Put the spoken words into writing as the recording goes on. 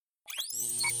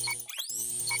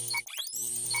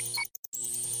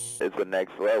It's the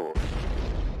next level.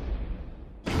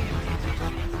 And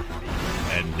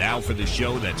now for the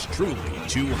show that's truly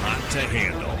too hot to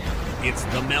handle. It's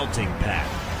The Melting Pat,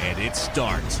 and it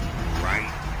starts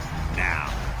right now.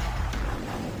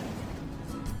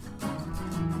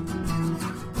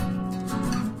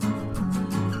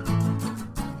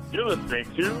 You're listening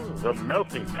to The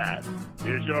Melting Pat.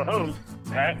 Here's your host,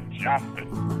 Pat Johnson.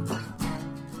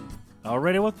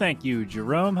 Alrighty, well, thank you,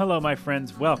 Jerome. Hello, my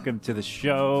friends. Welcome to the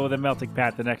show, The Melting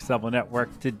Pat, the Next Level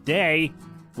Network. Today,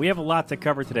 we have a lot to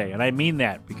cover today, and I mean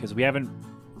that because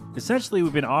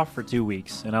we've been off for 2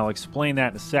 weeks, and I'll explain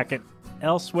that in a second.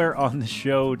 Elsewhere on the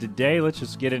show today, let's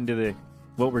just get into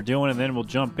what we're doing, and then we'll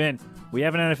jump in. We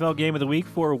have an NFL Game of the Week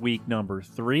for week number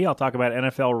 3. I'll talk about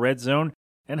NFL Red Zone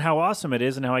and how awesome it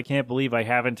is and how I can't believe I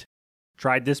haven't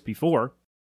tried this before.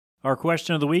 Our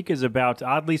question of the week is about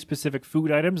oddly specific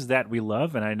food items that we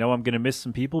love, and I know I'm going to miss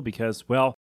some people because,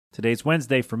 well, today's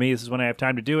Wednesday for me. This is when I have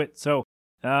time to do it, so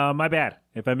my bad.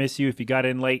 If I miss you, if you got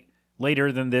in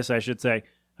later than this, I should say,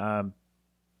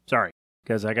 sorry,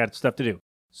 because I got stuff to do.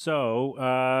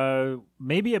 So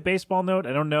maybe a baseball note.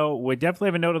 I don't know. We definitely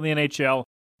have a note on the NHL,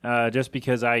 just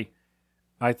because I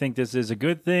think this is a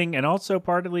good thing and also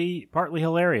partly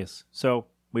hilarious. So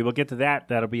we will get to that.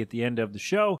 That'll be at the end of the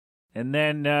show. And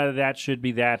then that should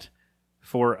be that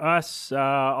for us.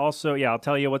 Also, I'll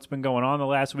tell you what's been going on the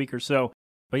last week or so.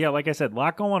 But yeah, like I said, a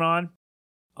lot going on.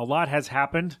 A lot has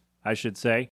happened, I should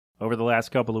say, over the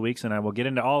last couple of weeks, and I will get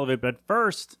into all of it. But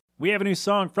first, we have a new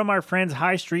song from our friends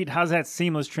High Street. How's that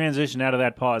seamless transition out of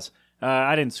that pause?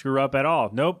 I didn't screw up at all.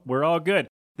 Nope, we're all good.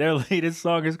 Their latest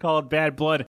song is called Bad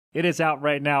Blood. It is out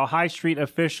right now,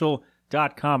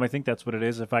 highstreetofficial.com. I think that's what it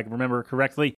is, if I can remember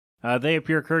correctly. They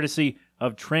appear courtesy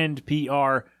of Trend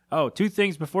PR. Oh, 2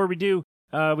 things before we do.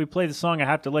 We play the song, I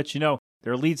have to let you know.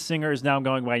 Their lead singer is now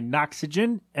going by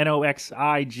Noxigen,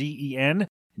 Noxigen. And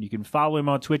you can follow him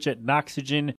on Twitch at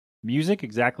Noxigen Music,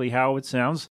 exactly how it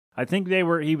sounds. I think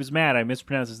he was mad I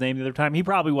mispronounced his name the other time. He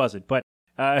probably wasn't, but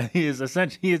he is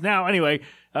now, anyway,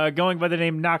 going by the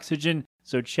name Noxigen.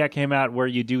 So check him out where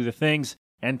you do the things.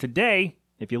 And today,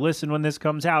 if you listen when this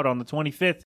comes out on the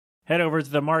 25th, head over to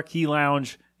the Marquee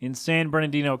Lounge in San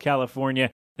Bernardino, California.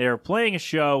 They are playing a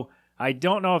show. I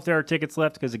don't know if there are tickets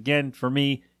left because, again, for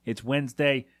me, it's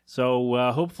Wednesday.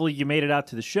 So hopefully you made it out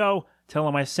to the show. Tell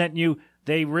them I sent you.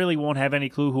 They really won't have any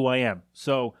clue who I am.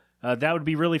 So that would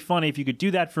be really funny if you could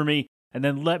do that for me and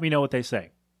then let me know what they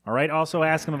say. All right? Also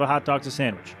ask them if a hot dog's a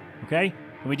sandwich. Okay?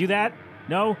 Can we do that?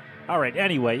 No? All right.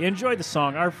 Anyway, enjoy the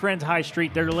song. Our friends High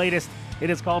Street, their latest.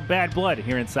 It is called Bad Blood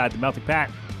here inside the Melting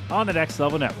Pat on the Next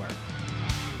Level Network.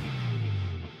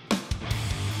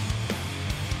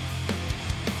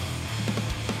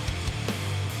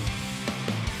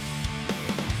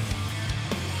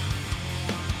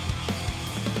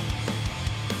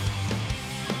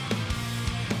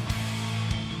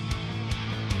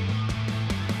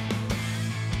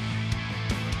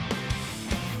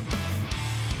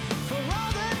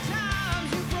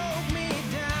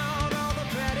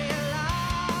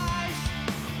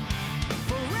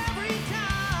 For every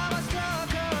time I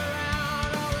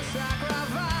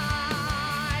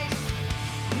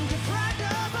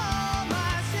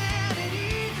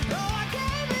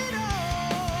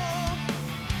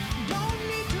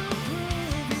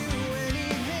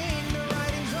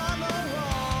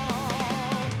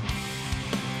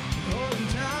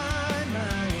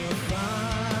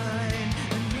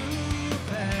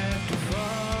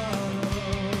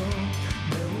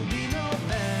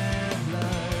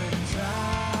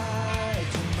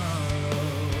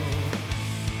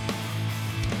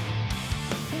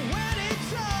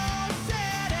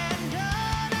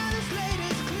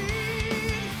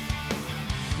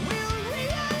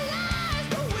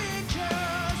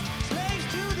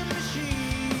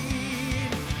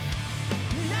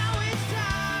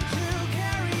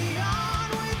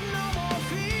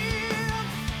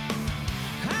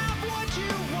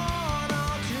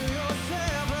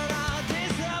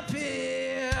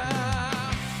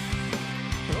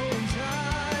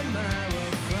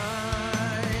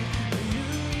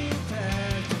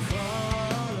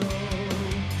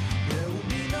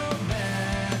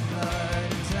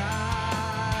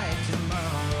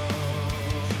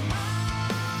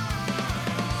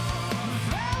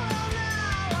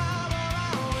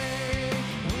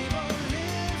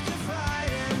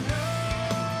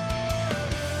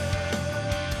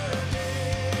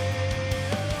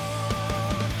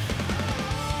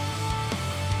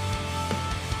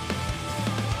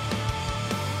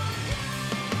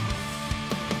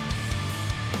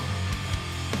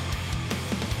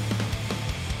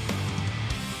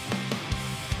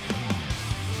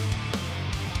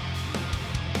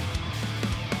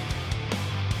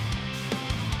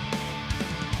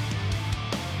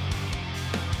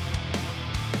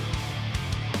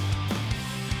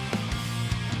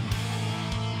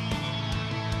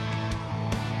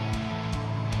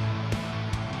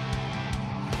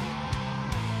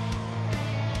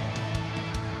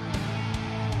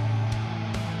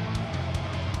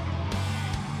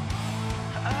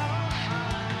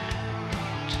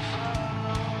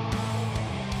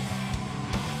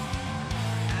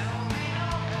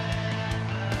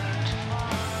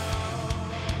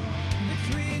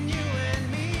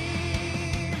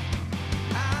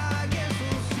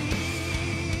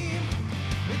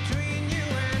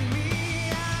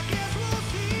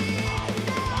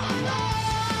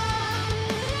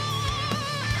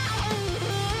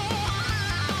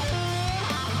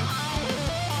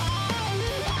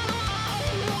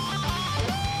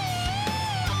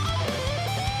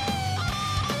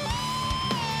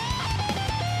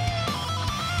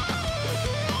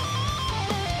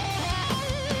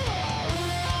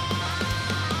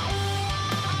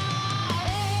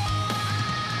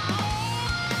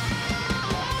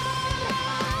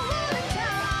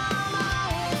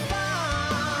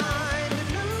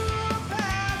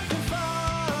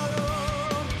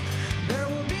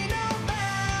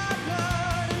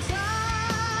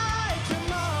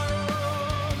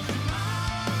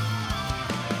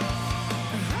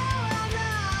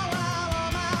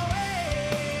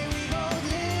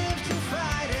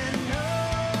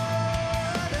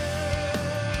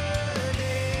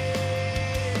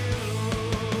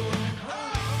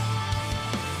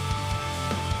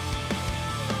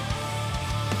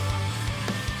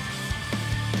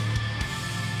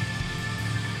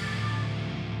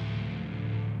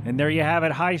And there you have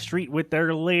it, High Street with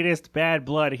their latest Bad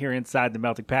Blood here inside the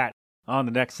Melting Pat on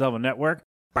the Next Level Network.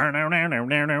 I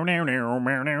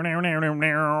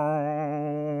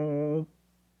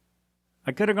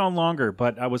could have gone longer,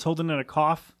 but I was holding in a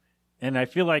cough, and I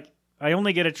feel like I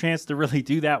only get a chance to really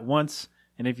do that once,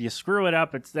 and if you screw it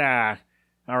up, it's all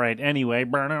right, anyway.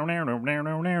 Is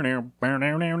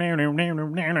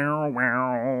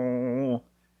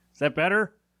that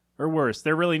better or worse?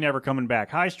 They're really never coming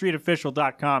back.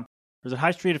 HighStreetOfficial.com. There's a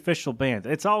High Street Official band.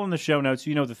 It's all in the show notes.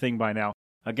 You know the thing by now.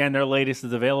 Again, their latest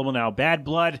is available now, Bad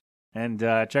Blood, and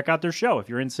check out their show. If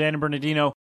you're in San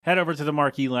Bernardino, head over to the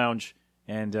Marquee Lounge,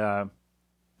 and that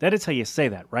is how you say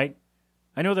that, right?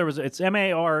 I know it's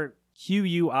Marquis.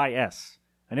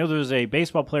 I know there was a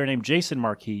baseball player named Jason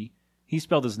Marquis. He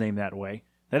spelled his name that way.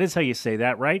 That is how you say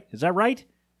that, right? Is that right?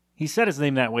 He said his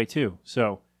name that way, too.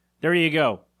 So, there you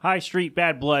go. High Street,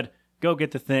 Bad Blood. Go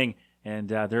get the thing. And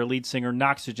their lead singer,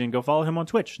 Noxygen. Go follow him on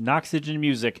Twitch. Noxygen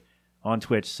Music on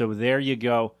Twitch. So, there you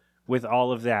go with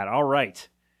all of that. All right.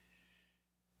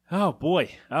 Oh,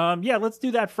 boy. Yeah, let's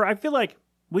do that I feel like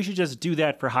we should just do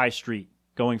that for High Street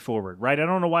going forward, right? I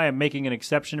don't know why I'm making an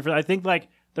exception for that. I think, like,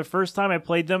 the first time I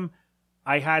played them,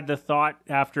 I had the thought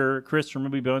after Chris from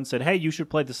Ruby Bones said, hey, you should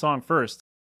play the song first.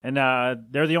 And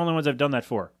they're the only ones I've done that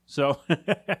for. So,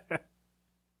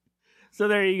 so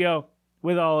there you go.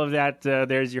 With all of that,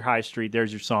 there's your High Street.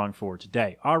 There's your song for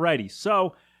today. Alrighty.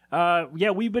 So,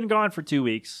 yeah, we've been gone for 2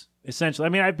 weeks, essentially. I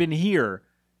mean, I've been here,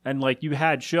 and, like, you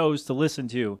had shows to listen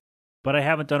to, but I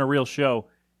haven't done a real show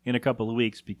in a couple of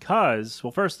weeks because, well,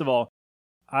 first of all,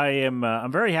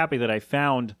 I'm very happy that I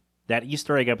found that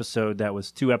Easter egg episode that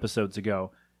was 2 episodes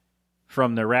ago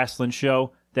from the wrestling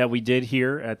show that we did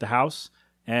here at the house.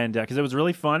 And because it was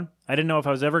really fun. I didn't know if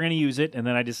I was ever going to use it. And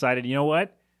then I decided, you know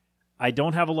what? I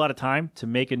don't have a lot of time to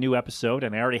make a new episode.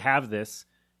 And I already have this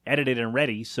edited and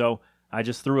ready. So I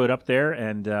just threw it up there.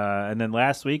 And then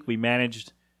last week we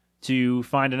managed to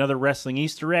find another wrestling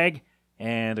Easter egg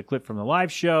and a clip from the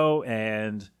live show.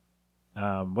 And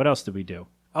what else did we do?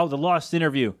 Oh, the lost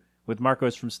interview with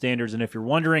Marcos from Standards. And if you're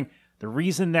wondering, the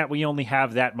reason that we only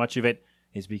have that much of it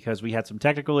is because we had some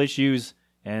technical issues,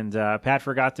 and Pat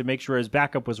forgot to make sure his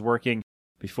backup was working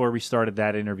before we started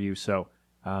that interview. So,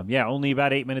 yeah, only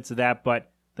about 8 minutes of that,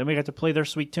 but then we got to play their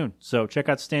sweet tune. So check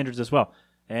out Standards as well.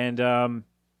 And,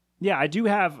 yeah, I do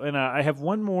have, I have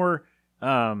one more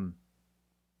kind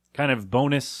of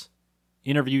bonus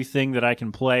interview thing that I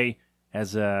can play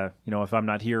as, if I'm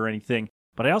not here or anything.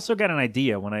 But I also got an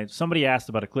idea when somebody asked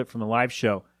about a clip from the live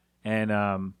show, and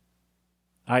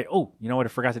you know what? I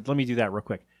forgot to. Let me do that real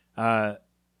quick. I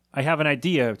have an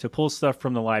idea to pull stuff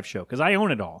from the live show because I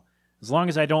own it all. As long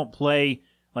as I don't play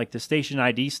like the station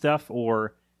ID stuff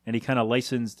or any kind of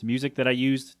licensed music that I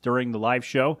used during the live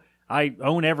show, I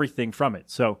own everything from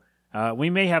it. So we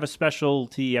may have a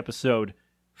specialty episode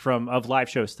of live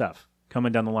show stuff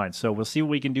coming down the line. So we'll see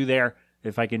what we can do there.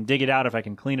 If I can dig it out, if I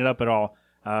can clean it up at all.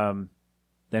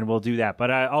 Then we'll do that.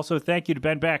 But also thank you to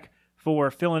Ben Beck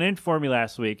for filling in for me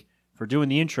last week for doing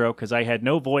the intro because I had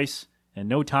no voice and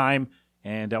no time.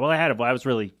 And, well, I was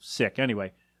really sick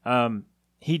anyway.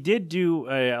 He did do,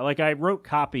 I wrote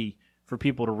copy for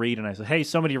people to read, and I said, hey,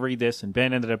 somebody read this, and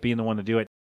Ben ended up being the one to do it.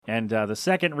 And the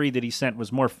second read that he sent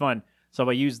was more fun, so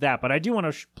I used that. But I do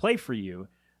want to play for you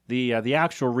the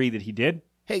actual read that he did.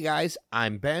 Hey, guys,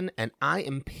 I'm Ben, and I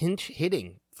am pinch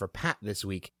hitting for Pat this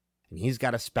week. And he's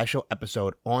got a special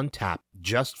episode on tap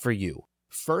just for you.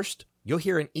 First, you'll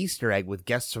hear an Easter egg with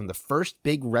guests from the first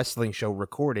big wrestling show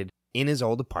recorded in his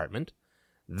old apartment.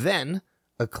 Then,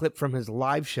 a clip from his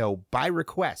live show by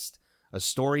request, a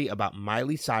story about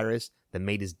Miley Cyrus that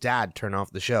made his dad turn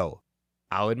off the show.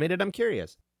 I'll admit it, I'm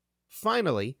curious.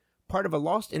 Finally, part of a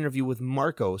lost interview with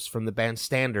Marcos from the band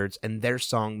Standards and their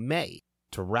song May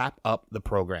to wrap up the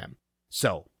program.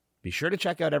 So, be sure to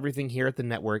check out everything here at the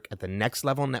network at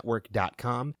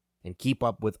thenextlevelnetwork.com and keep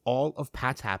up with all of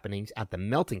Pat's happenings at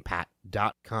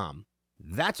themeltingpat.com.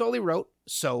 That's all he wrote,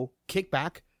 so kick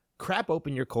back, crap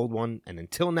open your cold one, and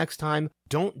until next time,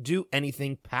 don't do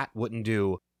anything Pat wouldn't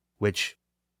do, which,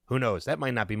 who knows, that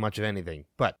might not be much of anything,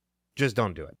 but just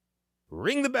don't do it.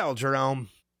 Ring the bell, Jerome.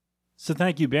 So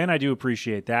thank you, Ben. I do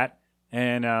appreciate that.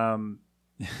 And,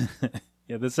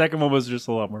 yeah, the second one was just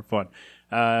a lot more fun.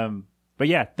 But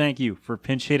yeah, thank you for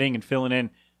pinch hitting and filling in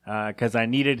because I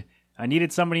needed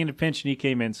somebody in a pinch and he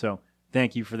came in. So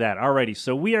thank you for that. Alrighty,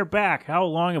 so we are back. How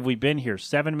long have we been here?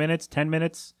 7 minutes? 10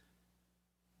 minutes?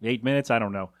 8 minutes? I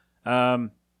don't know.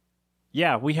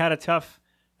 Yeah, we had a tough.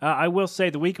 I will say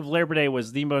the week of Labor Day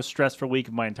was the most stressful week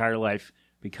of my entire life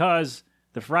because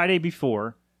the Friday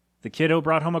before, the kiddo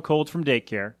brought home a cold from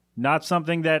daycare. Not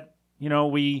something that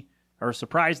we are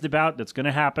surprised about that's going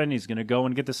to happen. He's going to go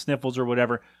and get the sniffles or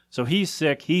whatever. So he's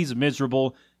sick. He's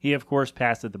miserable. He, of course,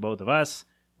 passed it to both of us.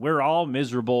 We're all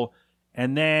miserable.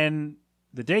 And then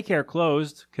the daycare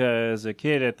closed because a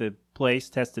kid at the place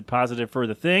tested positive for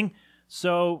the thing.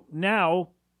 So now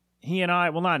he and I,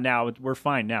 well, not now, we're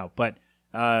fine now. But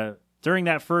during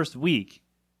that first week,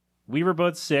 we were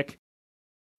both sick.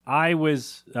 I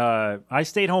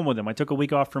stayed home with him. I took a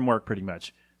week off from work pretty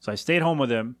much. So I stayed home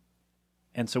with him.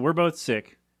 And so we're both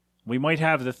sick. We might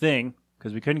have the thing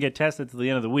because we couldn't get tested till the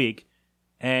end of the week.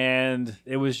 And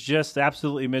it was just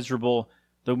absolutely miserable.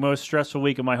 The most stressful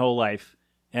week of my whole life.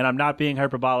 And I'm not being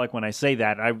hyperbolic when I say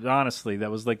that. Honestly, that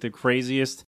was like the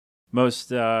craziest,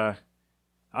 most, upside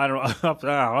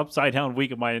down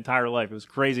week of my entire life. It was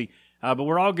crazy. But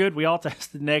we're all good. We all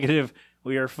tested negative.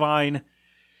 We are fine.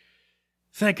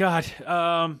 Thank God.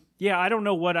 Yeah, I don't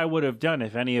know what I would have done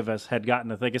if any of us had gotten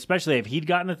the thing, especially if he'd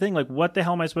gotten the thing. Like, what the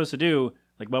hell am I supposed to do?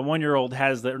 Like, my 1-year-old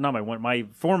has my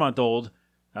 4-month-old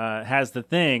has the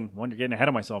thing. You're getting ahead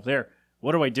of myself there.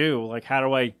 What do I do? Like, how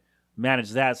do I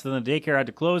manage that? So then the daycare had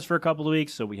to close for a couple of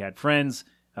weeks, so we had friends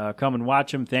come and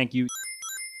watch him. Thank you.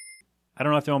 I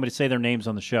don't know if they want me to say their names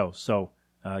on the show, so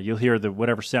you'll hear the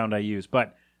whatever sound I use.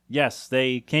 But yes,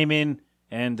 they came in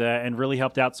and really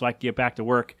helped out so I could get back to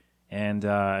work. And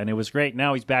it was great.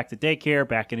 Now he's back to daycare,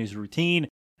 back in his routine,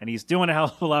 and he's doing a hell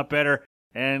of a lot better.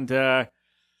 And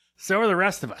so are the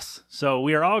rest of us. So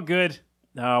we are all good.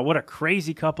 What a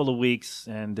crazy couple of weeks.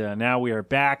 And now we are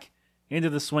back into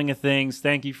the swing of things.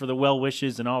 Thank you for the well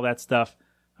wishes and all that stuff.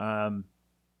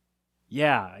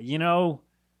 Yeah,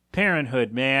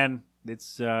 parenthood, man.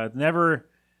 It's never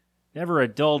a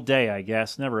dull day, I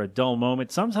guess. Never a dull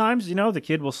moment. Sometimes, the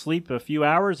kid will sleep a few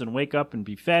hours and wake up and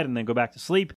be fed and then go back to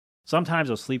sleep. Sometimes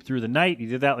he'll sleep through the night. He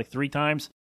did that like 3 times.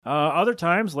 Other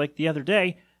times, like the other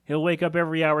day, he'll wake up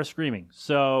every hour screaming.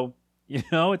 So,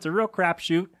 it's a real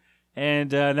crapshoot.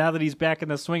 And now that he's back in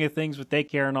the swing of things with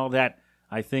daycare and all that,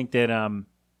 I think that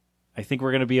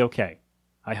we're going to be okay.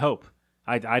 I hope.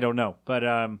 I don't know. But,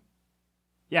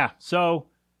 yeah, so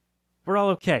we're all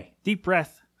okay. Deep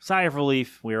breath, sigh of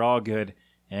relief. We're all good.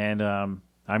 And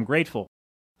I'm grateful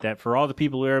that for all the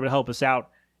people who were able to help us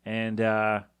out. And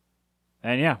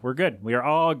yeah, we're good. We are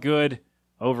all good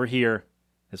over here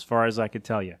as far as I could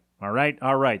tell you. All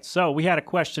right. So we had a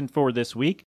question for this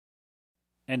week.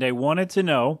 And I wanted to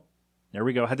know, there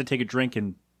we go. I had to take a drink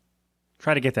and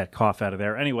try to get that cough out of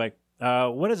there. Anyway,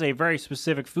 what is a very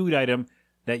specific food item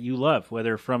that you love,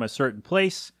 whether from a certain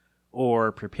place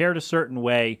or prepared a certain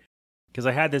way? Because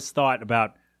I had this thought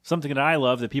about something that I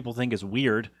love that people think is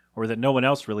weird or that no one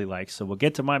else really likes. So we'll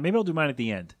get to mine. Maybe I'll do mine at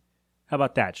the end. How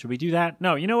about that? Should we do that?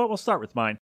 No, you know what? We'll start with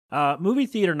mine. Movie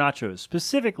theater nachos,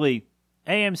 specifically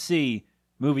AMC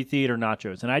movie theater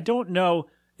nachos. And I don't know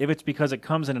if it's because it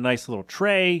comes in a nice little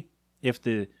tray, if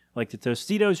the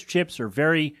Tostitos chips are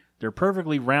they're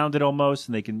perfectly rounded almost,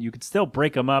 and you can still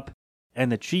break them up,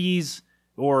 and the cheese,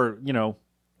 or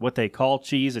what they call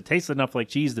cheese, it tastes enough like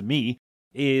cheese to me,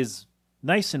 is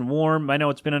nice and warm. I know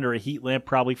it's been under a heat lamp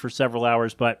probably for several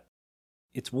hours, but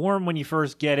it's warm when you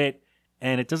first get it,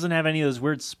 and it doesn't have any of those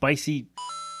weird spicy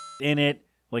in it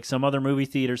like some other movie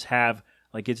theaters have.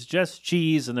 Like, it's just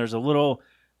cheese, and there's a little,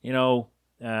 I don't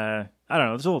know,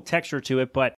 there's a little texture to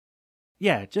it, but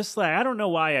yeah, just like, I don't know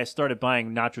why I started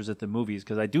buying nachos at the movies,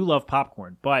 because I do love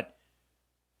popcorn, but,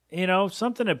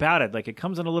 something about it, like, it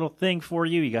comes in a little thing for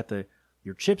you. You got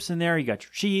your chips in there, you got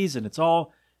your cheese, and it's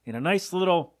all in a nice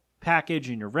little package,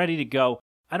 and you're ready to go.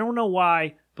 I don't know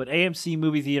why, but AMC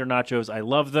movie theater nachos, I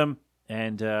love them,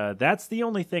 and that's the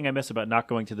only thing I miss about not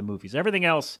going to the movies. Everything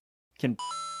else can,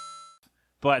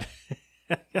 but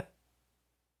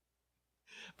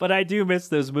but I do miss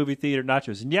those movie theater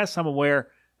nachos. And yes, I'm aware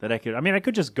that I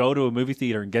could just go to a movie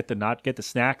theater and get the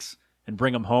snacks and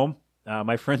bring them home.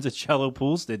 My friends at Cello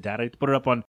Pools did that. I put it up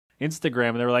on Instagram,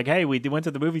 and they were like, hey, we went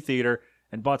to the movie theater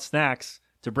and bought snacks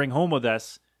to bring home with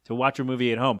us to watch a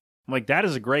movie at home. I'm like, that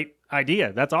is a great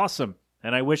idea. That's awesome.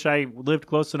 And I wish I lived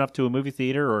close enough to a movie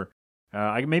theater, or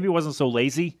I maybe wasn't so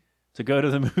lazy to go to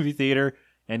the movie theater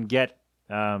and get,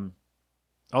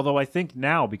 although I think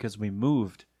now, because we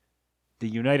moved, the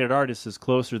United Artists is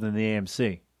closer than the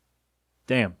AMC.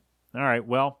 Damn. All right,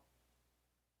 well,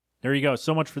 there you go.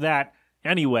 So much for that.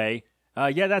 Anyway,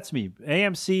 yeah, that's me.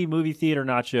 AMC movie theater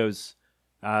nachos.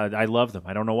 I love them.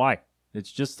 I don't know why.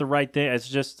 It's just the right thing. It's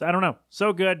just, I don't know.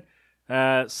 So good.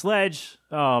 Sledge.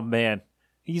 Oh, man.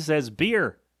 He says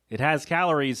beer. It has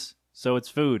calories, so it's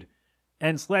food.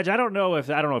 And Sledge, I don't know if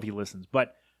he listens,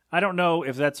 but I don't know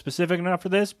if that's specific enough for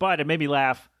this, but it made me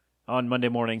laugh on Monday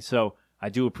morning, so I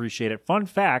do appreciate it. Fun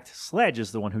fact, Sledge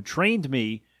is the one who trained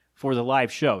me for the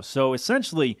live show. So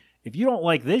essentially, if you don't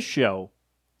like this show,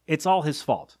 it's all his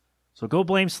fault. So go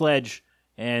blame Sledge,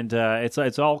 and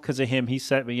it's all because of him. He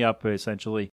set me up,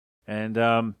 essentially.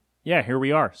 And yeah, here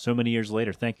we are so many years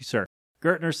later. Thank you, sir.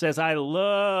 Gertner says, I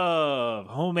love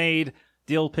homemade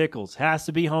dill pickles. Has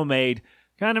to be homemade.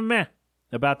 Kind of meh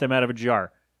about them out of a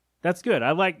jar. That's good.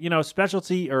 I like,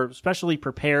 specialty or specially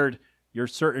prepared your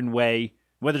certain way,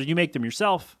 whether you make them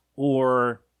yourself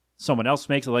or someone else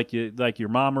makes it, like your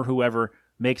mom or whoever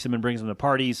makes them and brings them to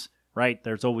parties, right?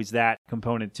 There's always that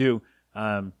component too.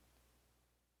 I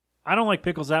don't like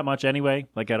pickles that much anyway,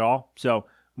 like at all. So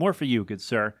more for you, good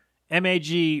sir.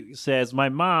 MAG says, my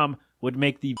mom would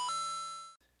make the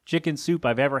chicken soup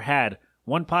I've ever had.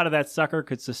 One pot of that sucker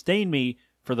could sustain me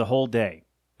for the whole day.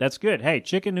 That's good. Hey,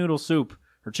 chicken noodle soup,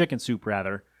 or chicken soup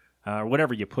rather, or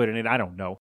whatever you put in it, I don't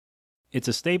know. It's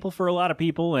a staple for a lot of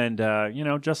people, and,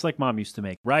 just like Mom used to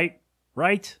make. Right?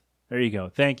 Right? There you go.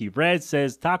 Thank you. Brad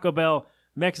says, Taco Bell,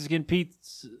 Mexican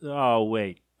pizza. Oh,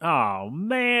 wait. Oh,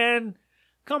 man.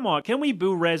 Come on. Can we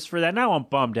boo Rez for that? Now I'm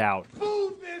bummed out.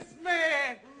 Boo this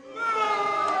man!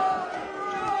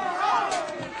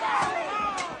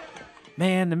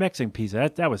 Man, the Mexican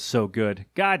pizza, that was so good.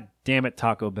 God damn it,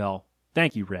 Taco Bell.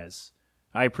 Thank you, Rez.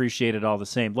 I appreciate it all the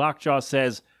same. Lockjaw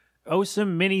says,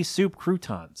 Awesome mini soup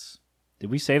croutons. Did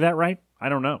we say that right? I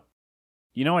don't know.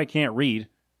 I can't read,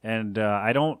 and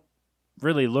I don't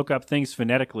really look up things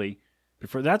phonetically.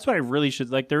 That's what I really should,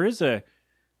 there is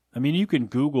you can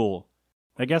Google,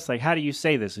 I guess, how do you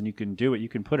say this? And you can do it. You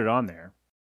can put it on there.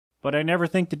 But I never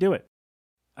think to do it.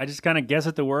 I just kind of guess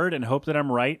at the word and hope that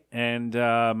I'm right, and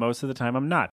most of the time I'm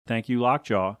not. Thank you,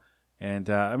 Lockjaw. And,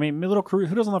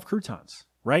 who doesn't love croutons,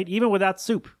 right? Even without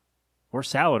soup or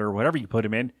salad or whatever you put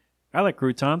them in. I like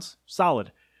croutons.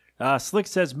 Solid. Slick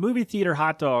says, movie theater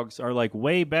hot dogs are,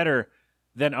 way better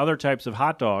than other types of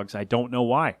hot dogs. I don't know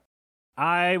why.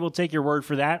 I will take your word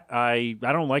for that. I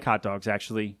don't like hot dogs,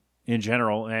 actually, in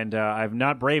general, and I'm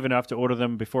not brave enough to order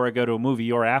them before I go to a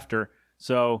movie or after.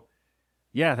 So,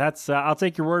 yeah, that's I'll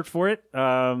take your word for it.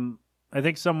 I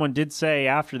think someone did say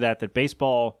after that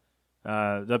baseball,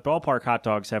 the ballpark hot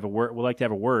dogs have a word. Would like to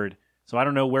have a word. So I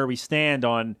don't know where we stand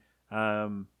on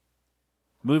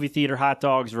movie theater hot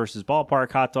dogs versus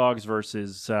ballpark hot dogs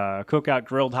versus cookout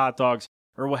grilled hot dogs,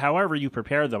 or however you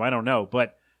prepare them. I don't know,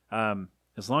 but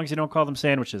as long as you don't call them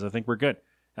sandwiches, I think we're good.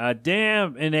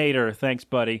 Damn Inator, thanks,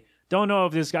 buddy. Don't know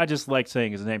if this. I just like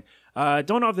saying his name.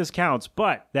 Don't know if this counts,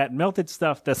 but that melted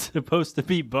stuff that's supposed to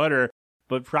be butter,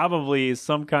 but probably is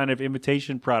some kind of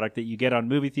imitation product that you get on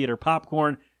movie theater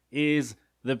popcorn, is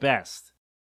the best.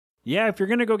 Yeah, if you're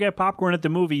going to go get popcorn at the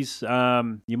movies,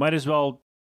 you might as well.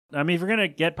 If you're going to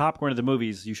get popcorn at the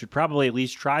movies, you should probably at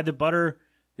least try the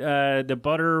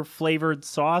butter flavored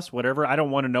sauce, whatever. I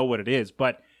don't want to know what it is,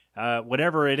 but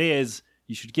whatever it is,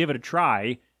 you should give it a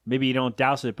try. Maybe you don't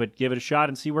douse it, but give it a shot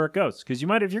and see where it goes. Because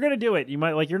if you're going to do it,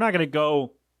 you're not going to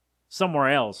go somewhere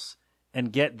else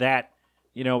and get that,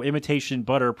 imitation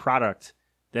butter product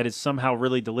that is somehow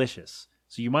really delicious.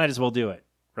 So you might as well do it,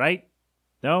 right?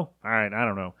 No? All right, I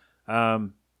don't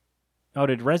know.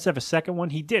 Did Rez have a second one?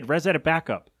 He did. Rez had a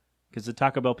backup because the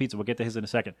Taco Bell pizza. We'll get to his in a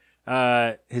second.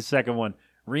 His second one.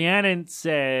 Rhiannon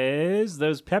says,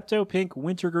 those Pepto Pink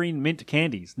wintergreen mint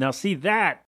candies. Now, see,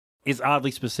 that is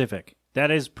oddly specific. That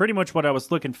is pretty much what I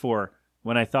was looking for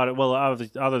when I thought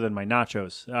it, other than my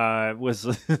nachos, was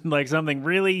something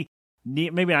really,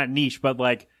 maybe not niche,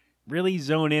 but really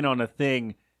zone in on a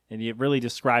thing and you really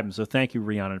describe them. So thank you,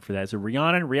 Rhiannon, for that. So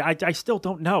Rhiannon, I still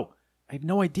don't know. I have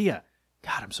no idea.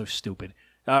 God, I'm so stupid.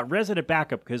 Resident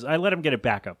backup, because I let him get a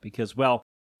backup because,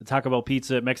 the Taco Bell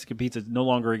pizza, Mexican pizza no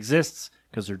longer exists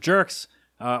because they're jerks.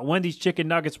 Wendy's chicken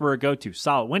nuggets were a go-to.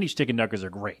 Solid. Wendy's chicken nuggets are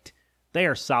great. They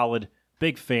are solid.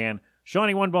 Big fan.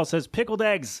 Shawnee One Ball says, pickled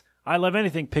eggs. I love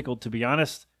anything pickled, to be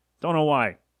honest. Don't know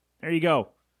why. There you go.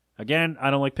 Again,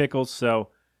 I don't like pickles, so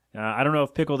I don't know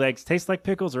if pickled eggs taste like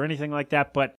pickles or anything like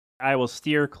that, but I will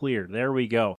steer clear. There we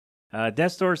go.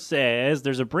 Destor says,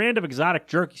 there's a brand of exotic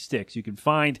jerky sticks you can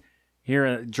find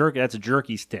here. That's a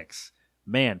jerky sticks.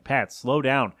 Man, Pat, slow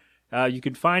down. You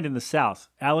can find in the South.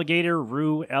 Alligator,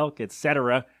 roo, elk,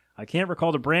 etc. I can't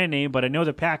recall the brand name, but I know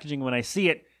the packaging when I see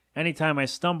it. Anytime I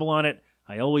stumble on it,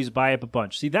 I always buy up a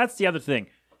bunch. See, that's the other thing.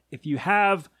 If you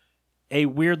have a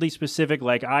weirdly specific,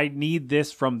 I need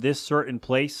this from this certain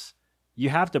place, you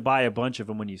have to buy a bunch of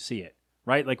them when you see it,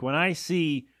 right? When I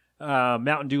see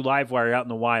Mountain Dew Livewire out in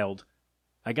the wild,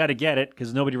 I got to get it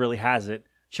because nobody really has it.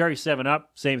 Cherry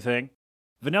 7-Up, same thing.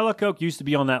 Vanilla Coke used to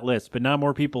be on that list, but now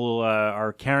more people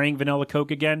are carrying Vanilla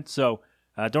Coke again, so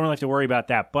don't really have to worry about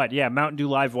that. But yeah, Mountain Dew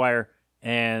Livewire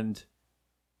and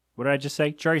what did I just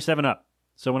say? Cherry 7-Up.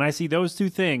 So when I see those two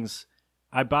things,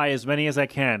 I buy as many as I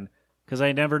can because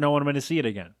I never know when I'm going to see it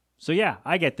again. So yeah,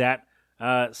 I get that.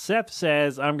 Seth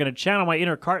says, I'm going to channel my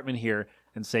inner Cartman here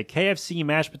and say KFC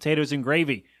mashed potatoes and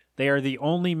gravy. They are the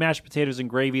only mashed potatoes and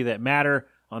gravy that matter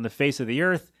on the face of the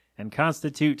earth and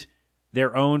constitute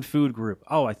their own food group.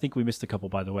 Oh, I think we missed a couple,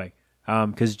 by the way,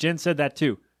 because Jen said that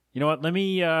too. You know what? Let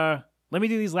me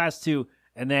do these last two,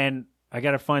 and then I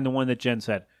got to find the one that Jen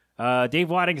said.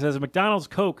 Dave Wadding says McDonald's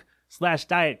Coke /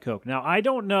 Diet Coke. Now, I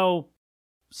don't know.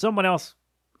 Someone else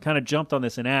kind of jumped on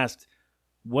this and asked,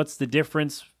 what's the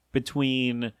difference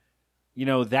between,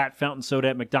 that fountain soda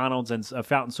at McDonald's and a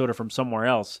fountain soda from somewhere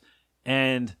else?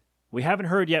 And we haven't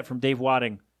heard yet from Dave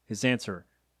Wadding his answer.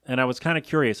 And I was kind of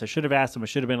curious. I should have asked him. I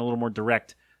should have been a little more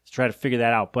direct to try to figure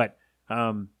that out. But,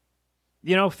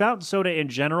 fountain soda in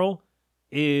general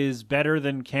is better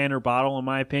than can or bottle, in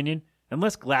my opinion.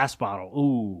 Unless glass bottle.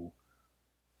 Ooh.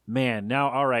 Man,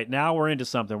 now we're into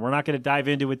something. We're not going to dive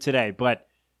into it today, but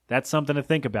that's something to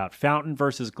think about. Fountain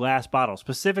versus glass bottle.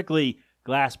 Specifically,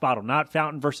 glass bottle. Not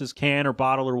fountain versus can or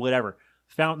bottle or whatever.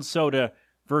 Fountain soda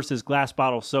versus glass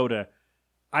bottle soda.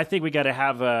 I think we got to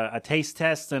have a taste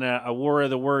test and a war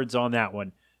of the words on that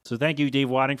one. So thank you, Dave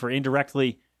Wadding, for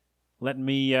indirectly letting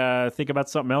me think about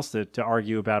something else to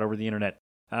argue about over the internet.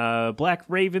 Black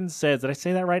Raven says, did I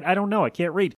say that right? I don't know. I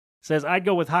can't read. Says, I'd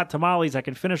go with hot tamales. I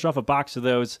can finish off a box of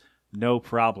those. No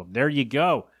problem. There you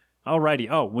go. Alrighty.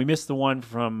 Oh, we missed the one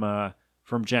from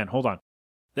Jen. Hold on.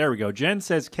 There we go. Jen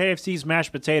says KFC's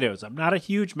mashed potatoes. I'm not a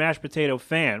huge mashed potato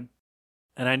fan,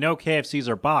 and I know KFC's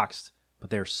are boxed,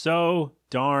 but they're so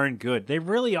darn good. They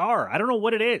really are. I don't know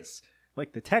what it is.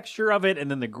 Like the texture of it and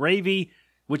then the gravy,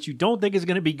 which you don't think is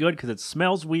going to be good because it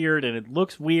smells weird and it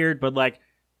looks weird, but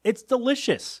it's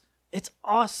delicious. It's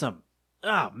awesome.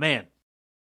 Oh, man.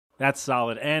 That's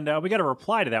solid. And we got a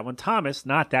reply to that one. Thomas,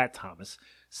 not that Thomas,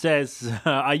 says,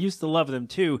 I used to love them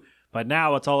too, but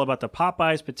now it's all about the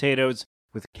Popeyes potatoes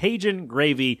with Cajun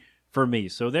gravy for me.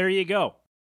 So there you go.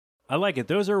 I like it.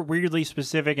 Those are weirdly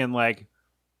specific and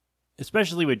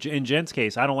especially in Jen's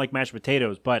case, I don't like mashed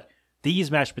potatoes, but these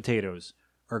mashed potatoes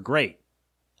are great.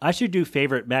 I should do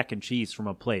favorite mac and cheese from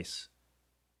a place.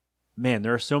 Man,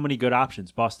 there are so many good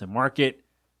options. Boston Market,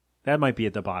 that might be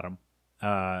at the bottom.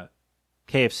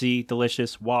 KFC,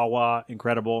 delicious. Wawa,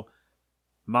 incredible.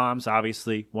 Mom's,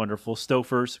 obviously, wonderful.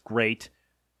 Stouffer's, great.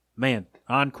 Man,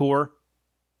 Encore,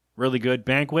 really good.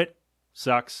 Banquet,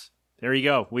 sucks. There you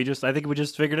go. I think we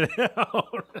just figured it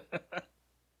out.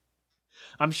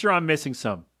 I'm sure I'm missing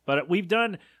some. But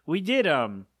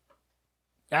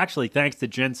actually, thanks to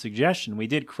Jen's suggestion, we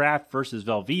did Kraft versus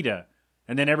Velveeta.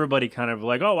 And then everybody kind of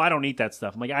oh, I don't eat that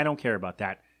stuff. I'm like, I don't care about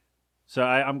that. So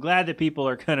I'm glad that people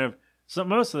are kind of,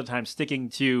 most of the time, sticking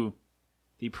to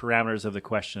the parameters of the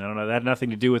question. I don't know. That had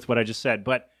nothing to do with what I just said.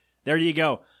 But there you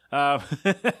go.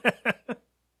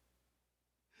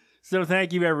 So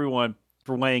thank you, everyone,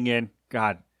 for weighing in.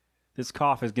 God, this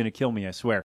cough is going to kill me, I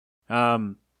swear.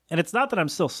 And it's not that I'm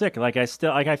still sick. I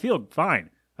feel fine.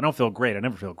 I don't feel great. I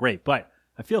never feel great, but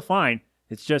I feel fine.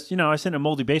 It's just, I sit in a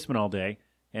moldy basement all day,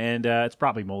 and it's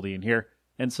probably moldy in here.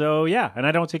 And so, yeah, and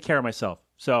I don't take care of myself.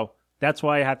 So that's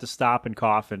why I have to stop and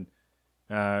cough and,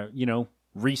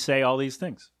 re-say all these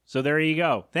things. So there you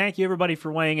go. Thank you, everybody,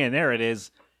 for weighing in. There it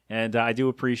is. And I do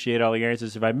appreciate all the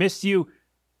answers. If I missed you,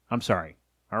 I'm sorry.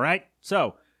 All right?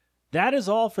 So that is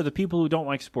all for the people who don't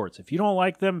like sports. If you don't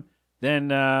like them, then,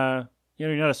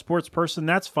 you're not a sports person.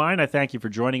 That's fine. I thank you for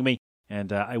joining me,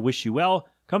 and I wish you well.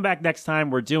 Come back next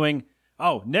time. We're doing,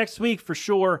 next week for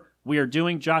sure, we are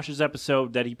doing Josh's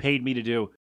episode that he paid me to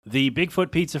do, the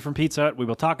Bigfoot Pizza from Pizza Hut. We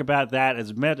will talk about that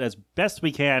as best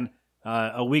we can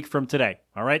a week from today.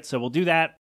 All right, so we'll do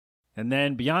that. And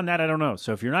then beyond that, I don't know.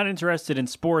 So if you're not interested in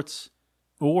sports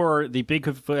or the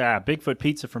Bigfoot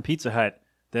Pizza from Pizza Hut,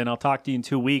 then I'll talk to you in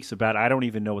 2 weeks about I don't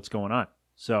even know what's going on.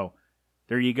 So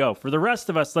there you go. For the rest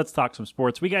of us, let's talk some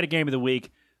sports. We got a game of the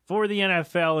week for the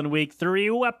NFL in week 3.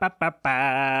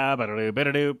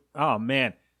 Oh,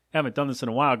 man. Haven't done this in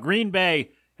a while. Green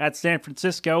Bay at San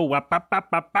Francisco.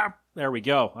 There we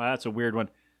go. That's a weird one.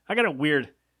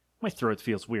 My throat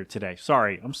feels weird today.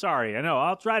 I'm sorry. I know.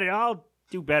 I'll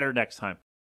do better next time.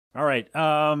 All right.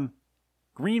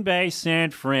 Green Bay,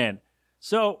 San Fran.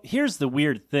 So here's the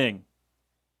weird thing,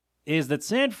 is that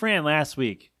San Fran last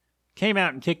week came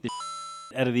out and kicked the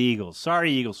out of the Eagles.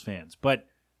 Sorry, Eagles fans, but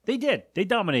they did. They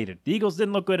dominated. The Eagles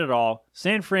didn't look good at all.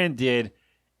 San Fran did.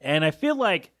 And I feel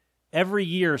like every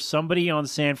year somebody on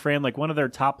San Fran, like one of their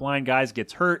top line guys,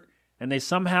 gets hurt, and they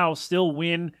somehow still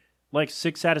win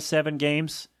 6 out of 7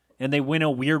 games, and they win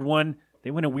a weird one.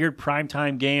 They win a weird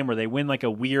primetime game, or they win a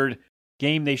weird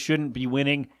game they shouldn't be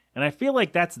winning. And I feel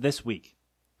like that's this week.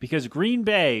 because Green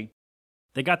Bay,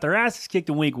 they got their asses kicked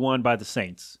in week 1 by the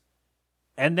Saints.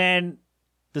 And then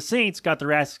the Saints got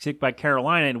their asses kicked by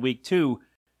Carolina in week 2.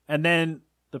 And then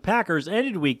the Packers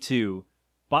ended week 2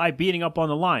 by beating up on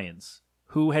the Lions,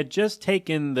 who had just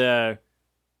taken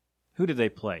who did they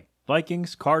play?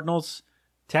 Vikings, Cardinals,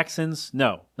 Texans?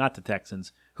 No, not the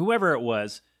Texans. Whoever it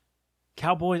was.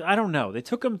 Cowboys? I don't know. They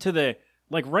took them to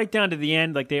right down to the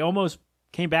end. Like, they almost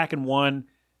came back and won.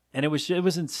 And it was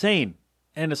insane.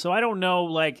 And so I don't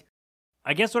know,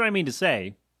 I guess what I mean to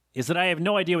say is that I have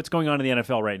no idea what's going on in the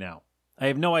NFL right now. I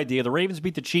have no idea. The Ravens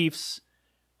beat the Chiefs.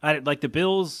 The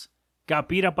Bills got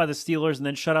beat up by the Steelers and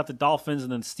then shut out the Dolphins,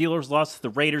 and then the Steelers lost to the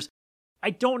Raiders. I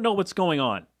don't know what's going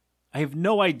on. I have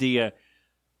no idea.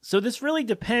 So this really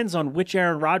depends on which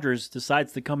Aaron Rodgers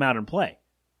decides to come out and play,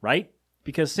 right?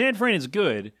 Because San Fran is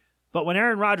good, but when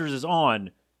Aaron Rodgers is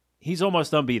on, he's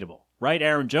almost unbeatable, right?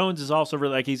 Aaron Jones is also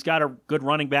really, he's got a good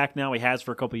running back now. He has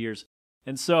for a couple years.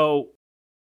 And so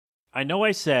I know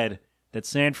I said that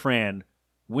San Fran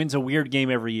wins a weird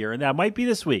game every year, and that might be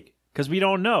this week because we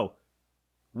don't know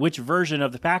which version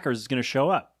of the Packers is going to show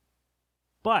up.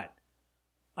 But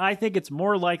I think it's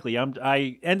more likely.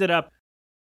 I ended up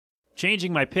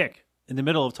changing my pick in the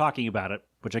middle of talking about it,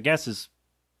 which I guess is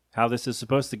how this is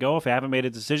supposed to go if I haven't made a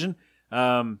decision,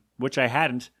 which I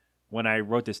hadn't when I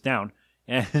wrote this down.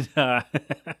 And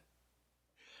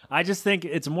I just think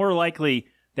it's more likely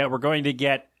that we're going to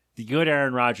get the good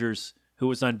Aaron Rodgers, who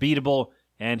was unbeatable,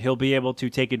 and he'll be able to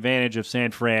take advantage of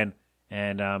San Fran.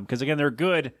 And because, again, they're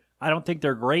good. I don't think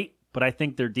they're great, but I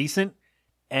think they're decent.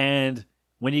 And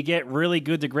when you get really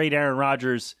good to great Aaron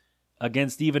Rodgers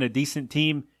against even a decent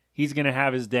team, he's going to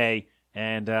have his day.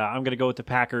 And I'm going to go with the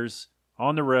Packers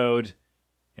on the road.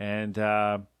 And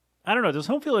I don't know. Does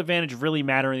home field advantage really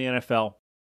matter in the NFL?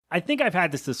 I think I've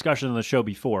had this discussion on the show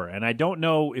before, and I don't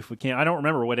know if we can. I don't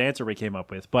remember what answer we came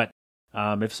up with, but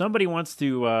if somebody wants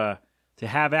to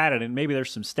have at it, and maybe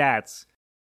there's some stats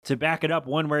to back it up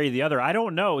one way or the other, I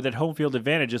don't know that home field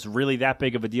advantage is really that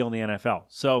big of a deal in the NFL.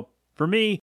 So for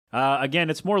me, again,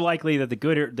 it's more likely that the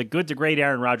good to great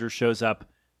Aaron Rodgers shows up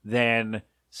than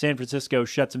San Francisco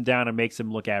shuts him down and makes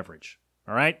him look average.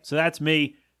 All right, so that's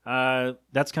me.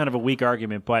 That's kind of a weak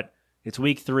argument, but it's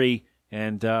week 3,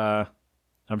 and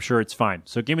I'm sure it's fine.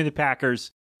 So give me the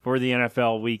Packers for the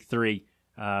NFL week 3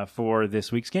 for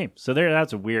this week's game. So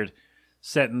that's a weird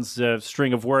sentence,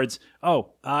 string of words.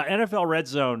 Oh, NFL Red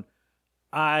Zone.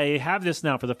 I have this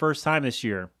now for the first time this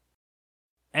year,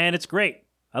 and it's great.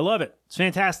 I love it. It's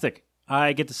fantastic.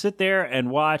 I get to sit there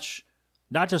and watch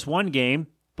not just one game,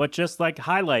 but just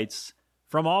highlights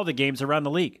from all the games around the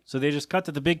league. So they just cut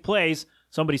to the big plays.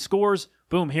 Somebody scores,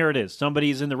 boom, here it is.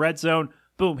 Somebody's in the red zone,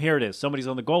 boom, here it is. Somebody's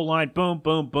on the goal line, boom,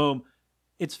 boom, boom.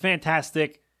 It's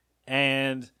fantastic.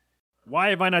 And why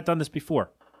have I not done this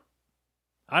before?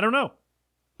 I don't know.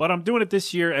 But I'm doing it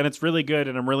this year, and it's really good,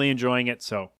 and I'm really enjoying it.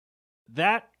 So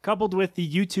that, coupled with the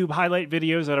YouTube highlight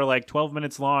videos that are 12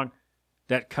 minutes long,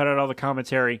 that cut out all the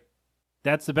commentary,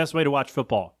 that's the best way to watch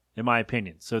football, in my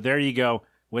opinion. So there you go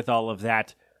with all of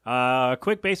that.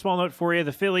 Quick baseball note for you.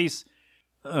 The Phillies,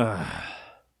 they're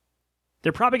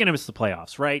probably going to miss the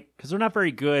playoffs, right? Because they're not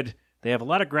very good. They have a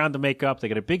lot of ground to make up. They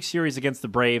got a big series against the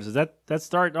Braves. Is that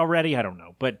start already? I don't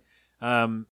know. But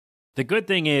the good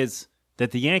thing is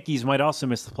that the Yankees might also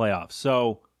miss the playoffs.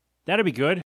 So that'd be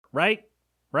good, right?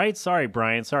 Right? Sorry,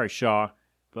 Brian. Sorry, Shaw.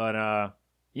 But,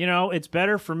 it's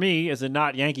better for me as a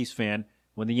not Yankees fan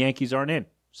when the Yankees aren't in.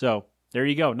 So there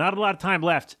you go. Not a lot of time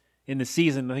left in the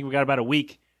season. I think we got about a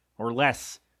week or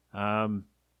less.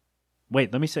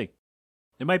 Wait, let me see.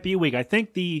 It might be a week. I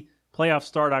think the playoffs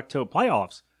start October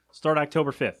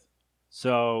 5th.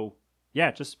 So,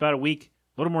 yeah, just about a week,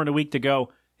 a little more than a week to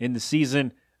go in the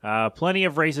season. Plenty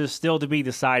of races still to be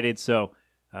decided, so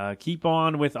keep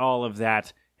on with all of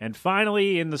that. And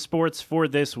finally, in the sports for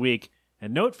this week, a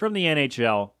note from the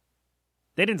NHL.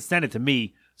 They didn't send it to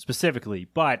me specifically,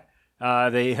 but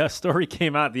a story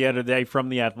came out the other day from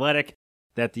The Athletic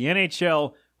that the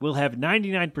NHL will have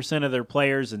 99% of their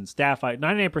players and staff,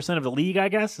 99% of the league, I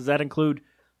guess, does that include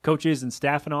coaches and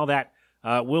staff and all that,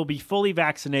 will be fully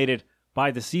vaccinated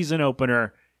by the season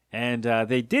opener. And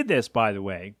they did this, by the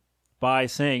way, by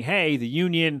saying, hey, the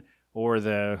union or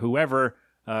the whoever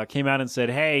came out and said,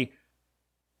 hey,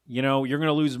 you're going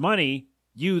to lose money.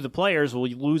 You, the players, will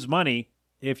lose money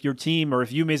if your team or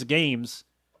if you miss games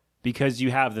because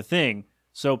you have the thing.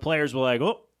 So players were like,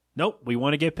 oh, nope, we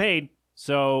want to get paid.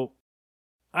 So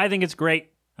I think it's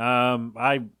great.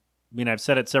 I've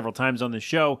said it several times on the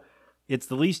show. It's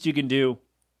the least you can do.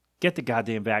 Get the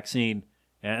goddamn vaccine.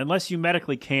 Unless you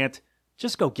medically can't,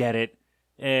 just go get it.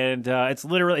 And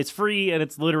it's free, and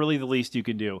it's literally the least you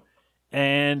can do.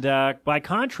 And by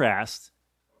contrast,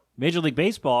 Major League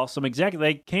Baseball,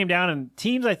 they came down, and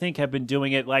teams, I think, have been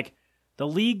doing it. Like, the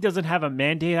league doesn't have a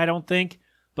mandate, I don't think,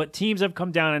 but teams have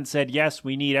come down and said, yes,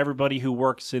 we need everybody who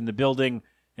works in the building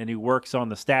and who works on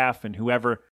the staff and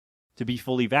whoever to be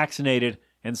fully vaccinated.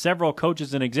 And several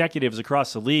coaches and executives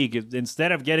across the league,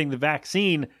 instead of getting the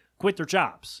vaccine, quit their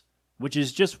jobs, which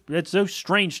is it's so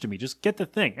strange to me. Just get the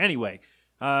thing. Anyway,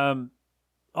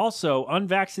 also,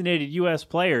 unvaccinated U.S.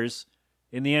 players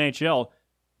in the NHL,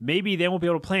 maybe they won't be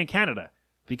able to play in Canada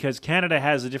because Canada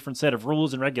has a different set of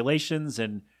rules and regulations.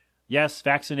 And yes,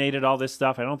 vaccinated, all this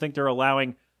stuff. I don't think they're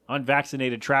allowing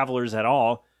unvaccinated travelers at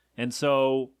all. And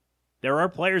so there are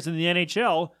players in the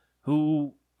NHL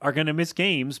who are going to miss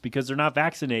games because they're not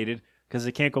vaccinated because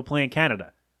they can't go play in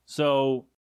Canada. So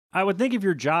I would think if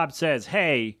your job says,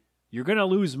 hey, you're going to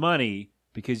lose money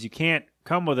because you can't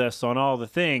come with us on all the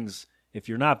things if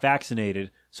you're not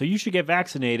vaccinated, so you should get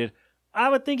vaccinated, I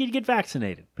would think you'd get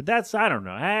vaccinated. But I don't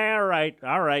know. Hey,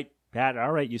 all right, Pat,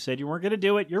 all right, you said you weren't going to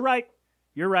do it. You're right.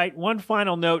 One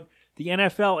final note, the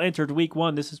NFL entered Week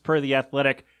 1, this is per The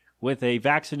Athletic, with a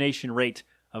vaccination rate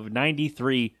of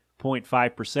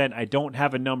 93.5%. I don't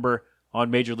have a number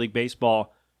on Major League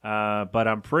Baseball, but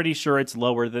I'm pretty sure it's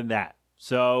lower than that.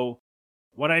 So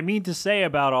what I mean to say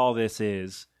about all this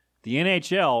is the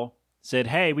NHL said,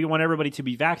 hey, we want everybody to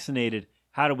be vaccinated.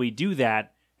 How do we do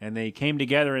that? And they came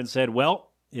together and said, well,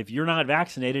 if you're not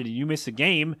vaccinated and you miss a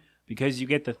game because you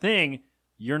get the thing,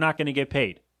 you're not going to get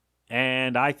paid.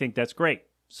 And I think that's great.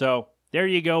 So there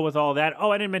you go with all that.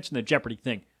 Oh, I didn't mention the Jeopardy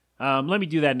thing. Let me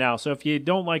do that now. So if you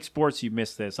don't like sports, you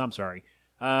missed this. I'm sorry.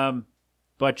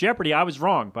 But Jeopardy, I was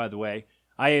wrong, by the way.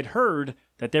 I had heard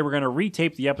that they were going to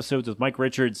retape the episodes with Mike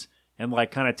Richards and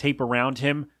kind of tape around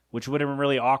him, which would have been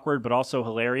really awkward but also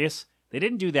hilarious. They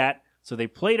didn't do that, so they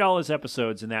played all his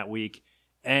episodes in that week,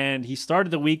 and he started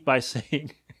the week by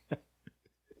saying,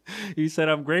 he said,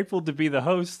 I'm grateful to be the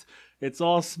host. It's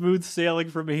all smooth sailing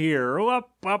from here. I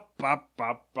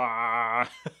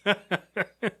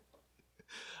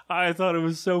thought it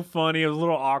was so funny. It was a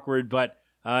little awkward, but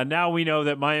now we know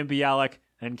that Mayim Bialik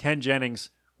and Ken Jennings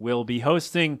will be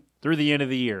hosting through the end of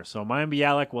the year. So Mayim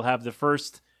Bialik will have the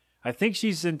first, I think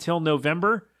she's until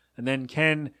November, and then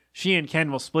she and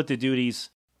Ken will split the duties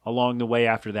along the way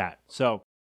after that. So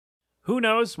who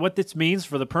knows what this means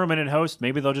for the permanent host?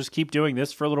 Maybe they'll just keep doing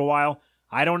this for a little while.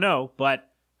 I don't know, but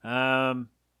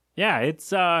yeah,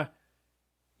 it's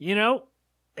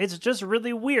it's just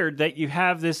really weird that you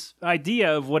have this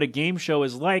idea of what a game show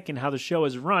is like and how the show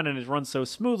is run, and it runs so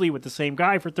smoothly with the same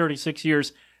guy for 36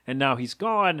 years, and now he's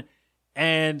gone,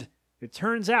 and it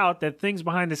turns out that things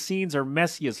behind the scenes are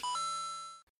messy as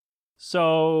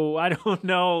So I don't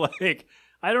know,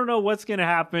 I don't know what's going to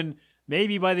happen.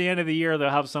 Maybe by the end of the year, they'll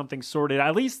have something sorted.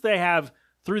 At least they have,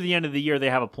 through the end of the year,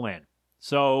 they have a plan.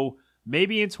 So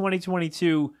maybe in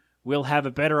 2022, we'll have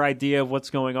a better idea of what's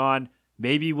going on.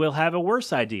 Maybe we'll have a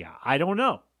worse idea. I don't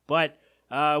know. But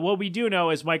what we do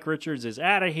know is Mike Richards is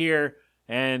out of here,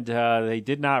 and they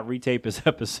did not retape his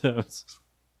episodes.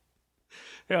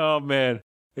 Oh, man.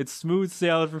 It's smooth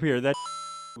sailing from here. That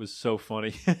was so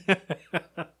funny.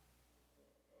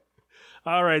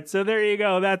 All right, so there you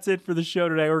go. That's it for the show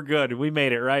today. We're good. We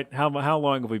made it, right? How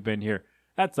long have we been here?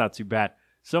 That's not too bad.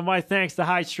 So my thanks to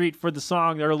High Street for the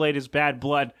song. Their latest Bad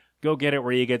Blood. Go get it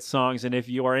where you get songs. And if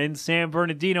you are in San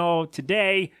Bernardino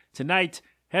tonight,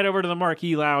 head over to the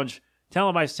Marquee Lounge. Tell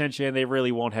them I sent you, and they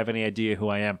really won't have any idea who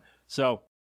I am. So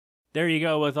there you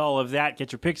go with all of that.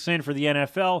 Get your picks in for the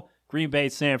NFL. Green Bay,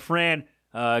 San Fran.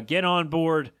 Get on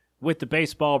board with the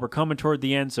baseball. We're coming toward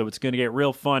the end, so it's going to get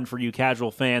real fun for you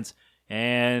casual fans.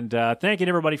 And thanking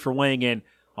everybody for weighing in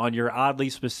on your oddly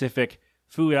specific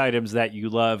food items that you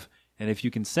love. And if you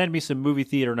can send me some movie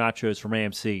theater nachos from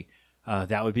AMC,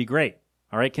 that would be great.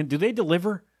 All right, do they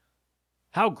deliver?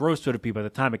 How gross would it be by the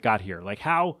time it got here?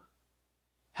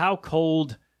 How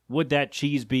cold would that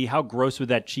cheese be? How gross would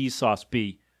that cheese sauce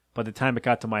be by the time it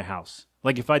got to my house?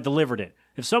 If I delivered it.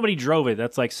 If somebody drove it,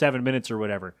 that's 7 minutes or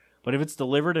whatever. But if it's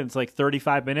delivered and it's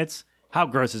 35 minutes, how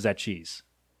gross is that cheese?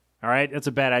 All right, that's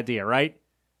a bad idea, right?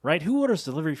 Right? Who orders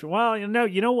delivery from? Well,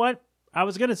 you know what? I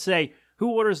was going to say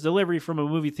who orders delivery from a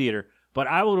movie theater, but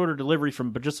I would order delivery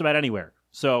from just about anywhere.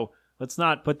 So let's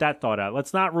not put that thought out.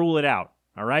 Let's not rule it out,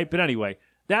 all right? But anyway,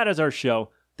 that is our show.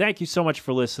 Thank you so much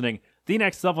for listening.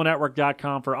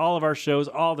 TheNextLevelNetwork.com for all of our shows,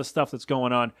 all the stuff that's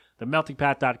going on.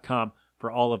 TheMeltingPat.com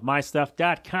for all of my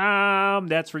stuff.com.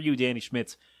 That's for you, Danny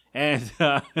Schmitz. And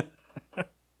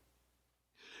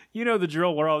you know the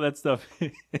drill where all that stuff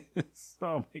is.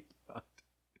 Oh, my God.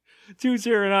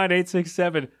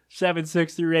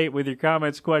 209-867-7638 with your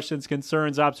comments, questions,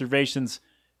 concerns, observations,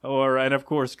 and of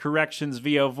course, corrections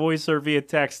via voice or via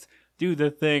text. Do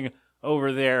the thing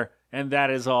over there. And that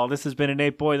is all. This has been an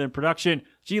 8 Boylan production.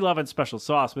 G-Love and Special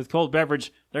Sauce with cold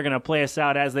beverage. They're going to play us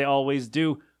out as they always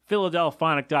do.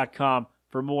 Philadelphonic.com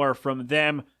for more from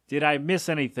them. Did I miss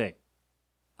anything?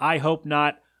 I hope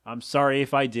not. I'm sorry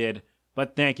if I did.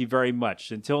 But thank you very much.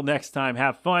 Until next time,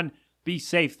 have fun. Be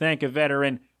safe. Thank a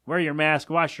veteran. Wear your mask.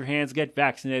 Wash your hands. Get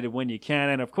vaccinated when you can.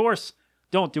 And of course,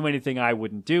 don't do anything I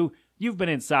wouldn't do. You've been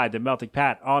inside the Melting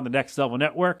Pat on the Next Level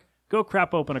Network. Go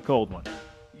crap open a cold one.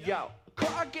 Yo, could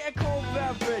I get a cold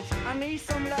beverage? I need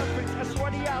some leverage. A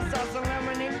sweaty outside, some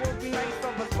lemonade would be nice.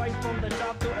 Of a spice from the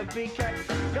top to a BK.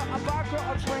 Got a vodka,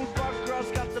 a drink, but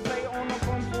girls got the bay on the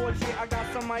front porch. Yeah, I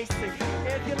got some iced tea.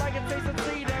 If you like a taste of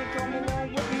tea, then come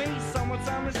along with me.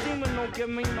 Summertime is steaming, don't give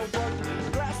me no butter.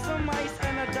 Glass some ice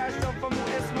and a dash of from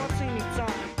it's martini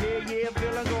time. Yeah,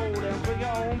 feeling golden. Bring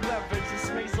your own beverage. It's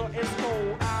nice or it's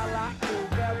cold. I like cold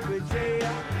beverage,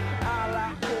 yeah. I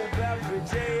like cold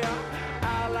beverage, yeah.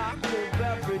 I like cold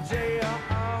beverage, yeah.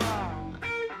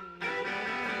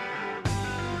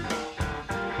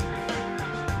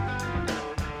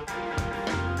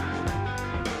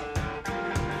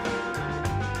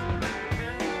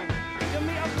 Give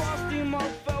me a frosty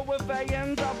mug filled with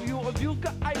A&W. If you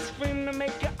got ice cream to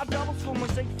make it a double spoon,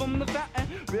 shake from the fountain.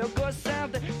 Real good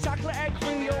sounding. Chocolate egg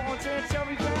cream, yo, on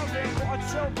cherry fountain. Got a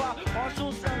chill bar,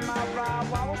 Marshalls in my ride.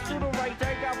 Wobbles to the right,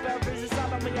 they got beverages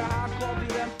out of me. A hot coffee,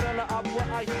 then fill it up with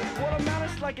ice.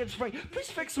 Watermelon's like a drink. Please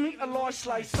fix me a large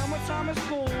slice. Summertime is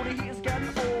cool, the heat is getting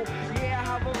old. Yeah, I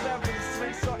have a beverage,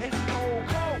 sweet, so it's cold.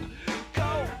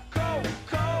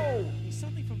 Cold.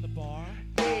 Something from the bar.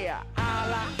 Yeah, I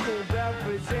like cold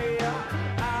beverage,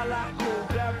 yeah. I like cold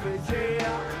beverage,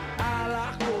 yeah. I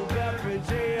like cold beverage,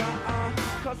 yeah.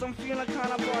 Cause I'm feeling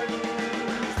kinda buzzed.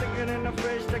 Stick it in the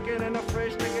fridge, stick it in the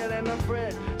fridge, stick it in the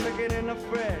fridge, stick it in the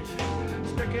fridge.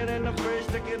 Stick it in the fridge,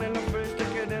 stick it in the fridge,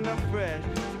 stick it in the fridge,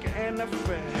 stick it in the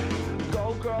fridge.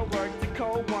 Go girl, work the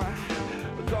cold one.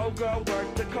 Go girl,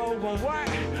 work the cold one. What?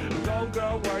 Go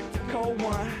girl, work the cold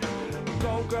one.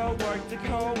 Go girl, work the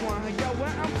cold one. Yo,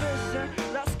 when I'm fishing,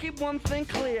 let's keep one thing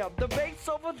clear. The bait's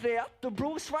over there, the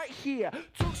brew's right here.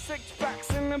 2 6-packs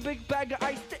in a big bag of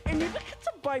ice. Didn't even get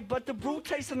to bite, but the brew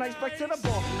tastes nice. Back to the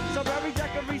bar. Strawberry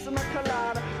daiquiris and a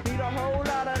colada. Need a whole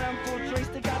lot of them fruit drinks.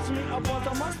 They got me a buzz.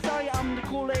 I must tell you, I'm the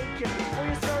Kool-Aid kid. When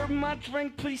you serve my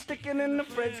drink, please stick it in the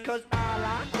fridge. Cause I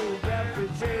like cool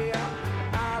beverage, yeah.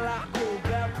 I like cool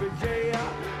beverage, yeah.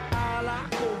 I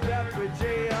like cool beverage,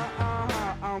 yeah.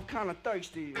 I'm kinda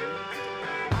thirsty.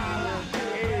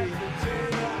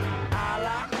 I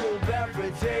like